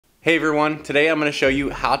Hey everyone, today I'm going to show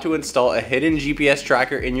you how to install a hidden GPS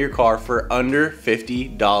tracker in your car for under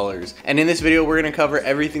 $50. And in this video, we're going to cover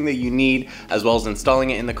everything that you need, as well as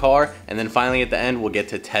installing it in the car. And then finally at the end, we'll get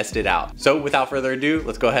to test it out. So without further ado,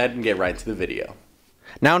 let's go ahead and get right into the video.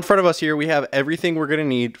 Now in front of us here, we have everything we're going to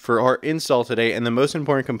need for our install today, and the most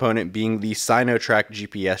important component being the Sinotrack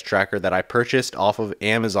GPS tracker that I purchased off of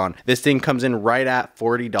Amazon. This thing comes in right at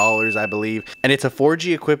 $40, I believe, and it's a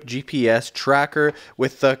 4G equipped GPS tracker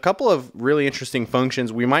with a couple of really interesting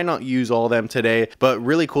functions. We might not use all of them today, but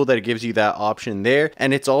really cool that it gives you that option there,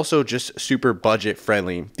 and it's also just super budget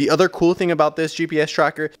friendly. The other cool thing about this GPS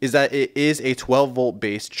tracker is that it is a 12-volt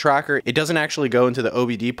based tracker. It doesn't actually go into the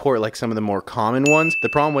OBD port like some of the more common ones. The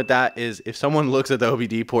problem with that is if someone looks at the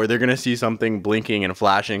OBD port, they're going to see something blinking and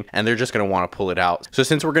flashing, and they're just going to want to pull it out. So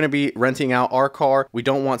since we're going to be renting out our car, we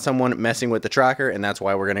don't want someone messing with the tracker, and that's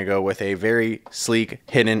why we're going to go with a very sleek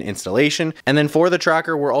hidden installation. And then for the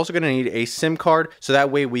tracker, we're also going to need a SIM card, so that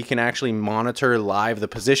way we can actually monitor live the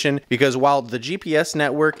position, because while the GPS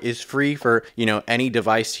network is free for, any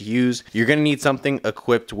device to use, you're going to need something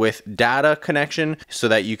equipped with data connection so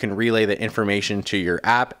that you can relay the information to your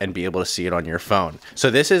app and be able to see it on your phone. So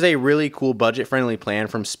this is a really cool budget-friendly plan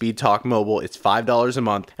from Speed Talk Mobile. It's $5 a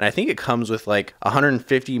month, and I think it comes with like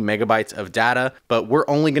 150 megabytes of data, but we're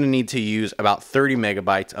only going to need to use about 30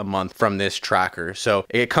 megabytes a month from this tracker. So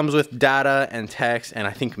it comes with data and text and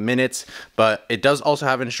I think minutes, but it does also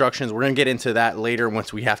have instructions. We're going to get into that later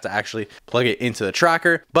once we have to actually plug it into the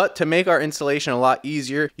tracker. But to make our installation a lot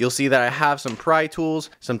easier, you'll see that I have some pry tools,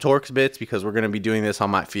 some Torx bits, because we're going to be doing this on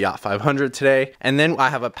my Fiat 500 today. And then I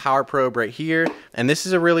have a power probe right here. And this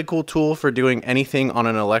is a really cool tool for doing anything on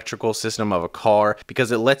an electrical system of a car,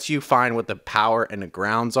 because it lets you find what the power and the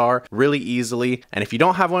grounds are really easily. And if you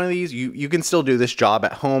don't have one of these, you can still do this job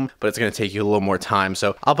at home, but it's going to take you a little more time.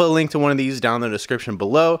 So I'll put a link to one of these down in the description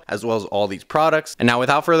below, as well as all these products. And now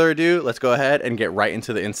without further ado, let's go ahead and get right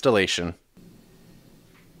into the installation.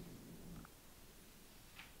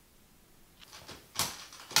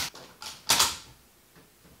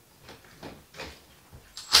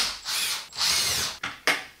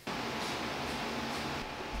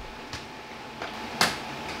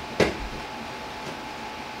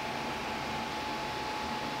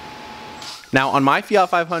 Now on my Fiat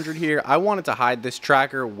 500 here, I wanted to hide this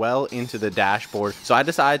tracker well into the dashboard, so I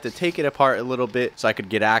decided to take it apart a little bit so I could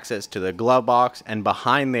get access to the glove box, and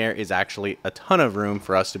behind there is actually a ton of room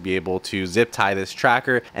for us to be able to zip tie this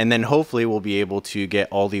tracker, and then hopefully we'll be able to get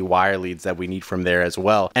all the wire leads that we need from there as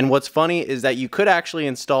well. And what's funny is that you could actually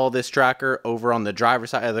install this tracker over on the driver's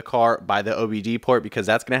side of the car by the OBD port, because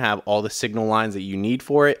that's going to have all the signal lines that you need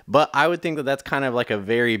for it. But I would think that that's kind of like a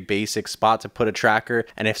very basic spot to put a tracker,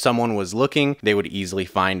 and if someone was looking, they would easily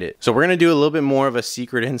find it. So we're going to do a little bit more of a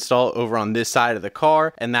secret install over on this side of the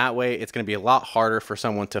car, and that way it's going to be a lot harder for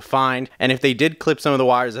someone to find. And if they did clip some of the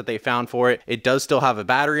wires that they found for it, it does still have a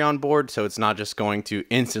battery on board, so it's not just going to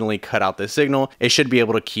instantly cut out the signal. It should be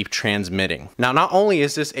able to keep transmitting. Now, not only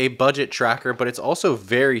is this a budget tracker, but it's also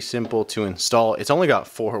very simple to install. It's only got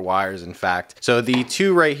 4 wires, in fact. So the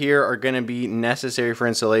 2 right here are going to be necessary for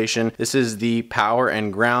installation. This is the power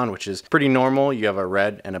and ground, which is pretty normal. You have a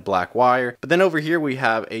red and a black wire. But then over here we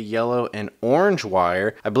have a yellow and orange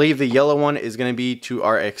wire. I believe the yellow one is going to be to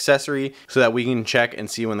our accessory so that we can check and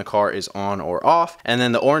see when the car is on or off. And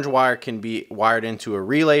then the orange wire can be wired into a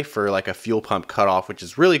relay for like a fuel pump cutoff, which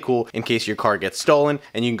is really cool in case your car gets stolen,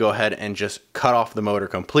 and you can go ahead and just cut off the motor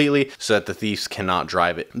completely so that the thieves cannot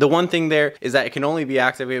drive it. The one thing there is that it can only be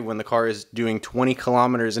activated when the car is doing 20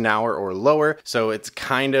 kilometers an hour or lower. So it's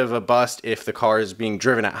kind of a bust if the car is being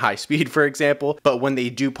driven at high speed, for example. But when they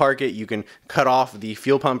do park it, you can cut off the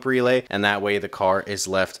fuel pump relay, and that way the car is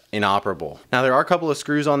left inoperable. Now there are a couple of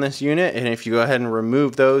screws on this unit, and if you go ahead and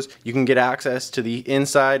remove those, you can get access to the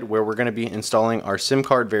inside where we're going to be installing our SIM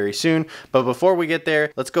card very soon. But before we get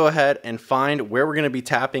there, let's go ahead and find where we're going to be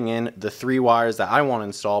tapping in the 3 wires that I want to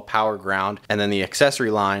install: power, ground, and then the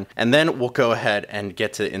accessory line. And then we'll go ahead and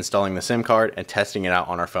get to installing the SIM card and testing it out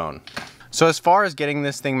on our phone. So as far as getting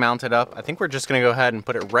this thing mounted up, I think we're just going to go ahead and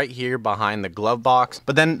put it right here behind the glove box.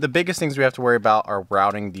 But then the biggest things we have to worry about are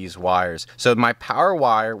routing these wires. So my power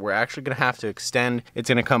wire, we're actually going to have to extend. It's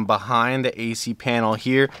going to come behind the AC panel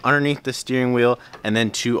here, underneath the steering wheel, and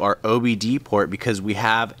then to our OBD port, because we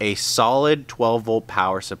have a solid 12-volt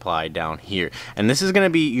power supply down here. And this is going to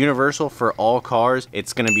be universal for all cars.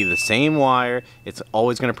 It's going to be the same wire. It's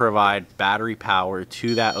always going to provide battery power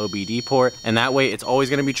to that OBD port, and that way it's always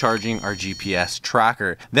going to be charging our GPS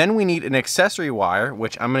tracker. Then we need an accessory wire,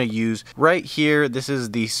 which I'm going to use right here. This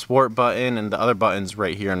is the sport button, and the other button's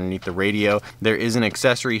right here underneath the radio. There is an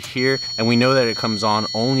accessory here, and we know that it comes on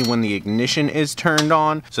only when the ignition is turned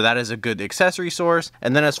on, so that is a good accessory source.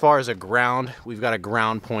 And then as far as a ground, we've got a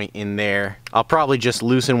ground point in there. I'll probably just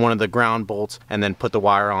loosen one of the ground bolts and then put the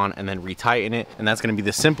wire on and then retighten it, and that's going to be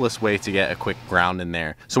the simplest way to get a quick ground in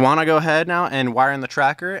there. So why don't I go ahead now and wire in the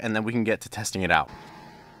tracker, and then we can get to testing it out.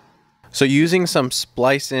 So using some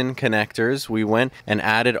splice-in connectors, we went and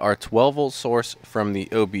added our 12-volt source from the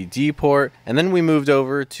OBD port, and then we moved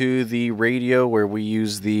over to the radio where we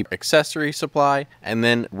use the accessory supply, and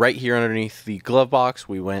then right here underneath the glove box,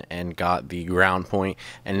 we went and got the ground point,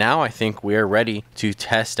 and now I think we are ready to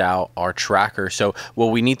test out our tracker. So what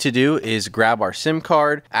we need to do is grab our SIM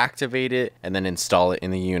card, activate it, and then install it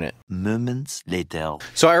in the unit. Moments later.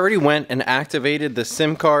 So I already went and activated the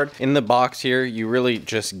SIM card. In the box here, you really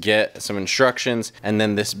just get some instructions and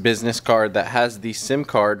then this business card that has the SIM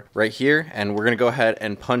card right here, and we're gonna go ahead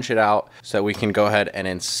and punch it out so that we can go ahead and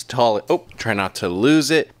install it. Oh, try not to lose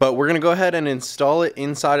it, but we're gonna go ahead and install it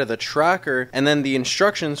inside of the tracker, and then the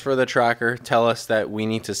instructions for the tracker tell us that we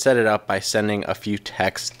need to set it up by sending a few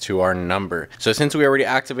texts to our number. So since we already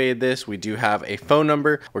activated this, we do have a phone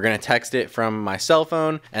number. We're gonna text it from my cell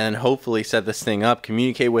phone and then hopefully set this thing up,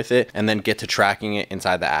 communicate with it, and then get to tracking it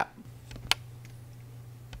inside the app.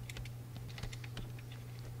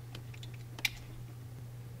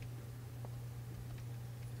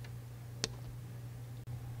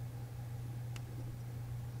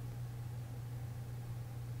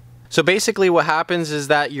 So basically what happens is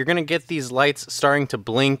that you're gonna get these lights starting to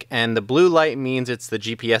blink, and the blue light means it's the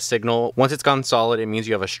GPS signal. Once it's gone solid, it means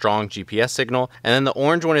you have a strong GPS signal. And then the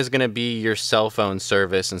orange one is gonna be your cell phone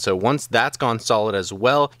service. And so once that's gone solid as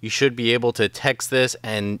well, you should be able to text this,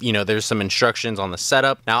 and there's some instructions on the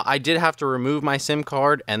setup. Now I did have to remove my SIM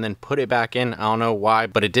card and then put it back in. I don't know why,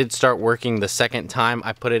 but it did start working the second time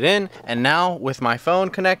I put it in. And now with my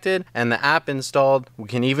phone connected and the app installed, we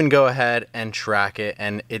can even go ahead and track it,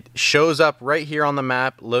 and it shows up right here on the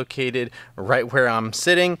map, located right where I'm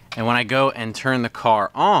sitting. And when I go and turn the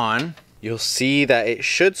car on, you'll see that it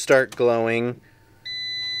should start glowing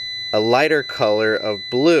a lighter color of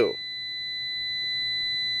blue.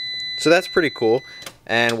 So that's pretty cool.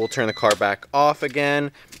 And we'll turn the car back off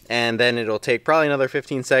again, and then it'll take probably another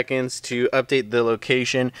 15 seconds to update the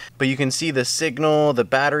location. But you can see the signal, the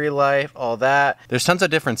battery life, all that. There's tons of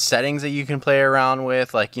different settings that you can play around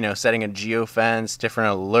with, like, setting a geofence,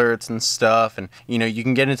 different alerts and stuff. And, you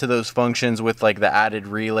can get into those functions with like the added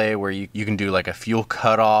relay where you can do like a fuel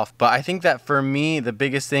cutoff. But I think that for me, the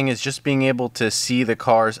biggest thing is just being able to see the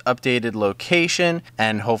car's updated location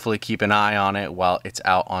and hopefully keep an eye on it while it's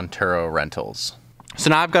out on Turo rentals. So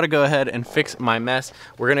now I've got to go ahead and fix my mess.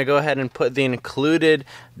 We're going to go ahead and put the included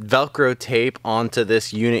Velcro tape onto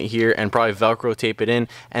this unit here and probably Velcro tape it in.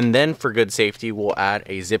 And then for good safety, we'll add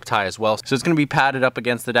a zip tie as well. So it's going to be padded up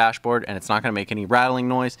against the dashboard and it's not going to make any rattling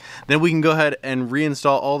noise. Then we can go ahead and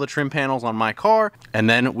reinstall all the trim panels on my car, and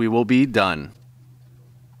then we will be done.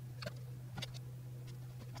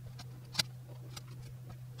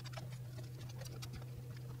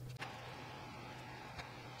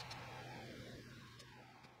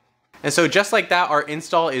 And so just like that, our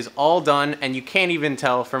install is all done, and you can't even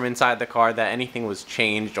tell from inside the car that anything was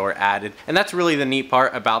changed or added. And that's really the neat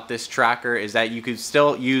part about this tracker, is that you could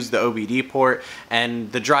still use the OBD port,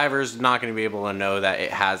 and the driver's not going to be able to know that it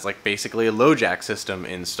has like basically a low jack system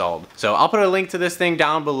installed. So I'll put a link to this thing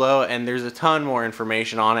down below, and there's a ton more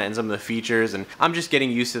information on it and some of the features, and I'm just getting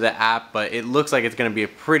used to the app, but it looks like it's going to be a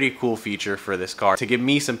pretty cool feature for this car to give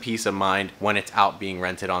me some peace of mind when it's out being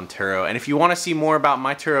rented on Turo. And if you want to see more about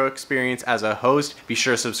my Turo experience as a host, be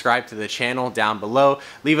sure to subscribe to the channel down below,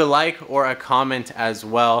 leave a like or a comment as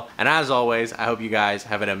well. And as always, I hope you guys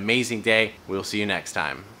have an amazing day. We'll see you next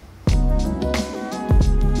time.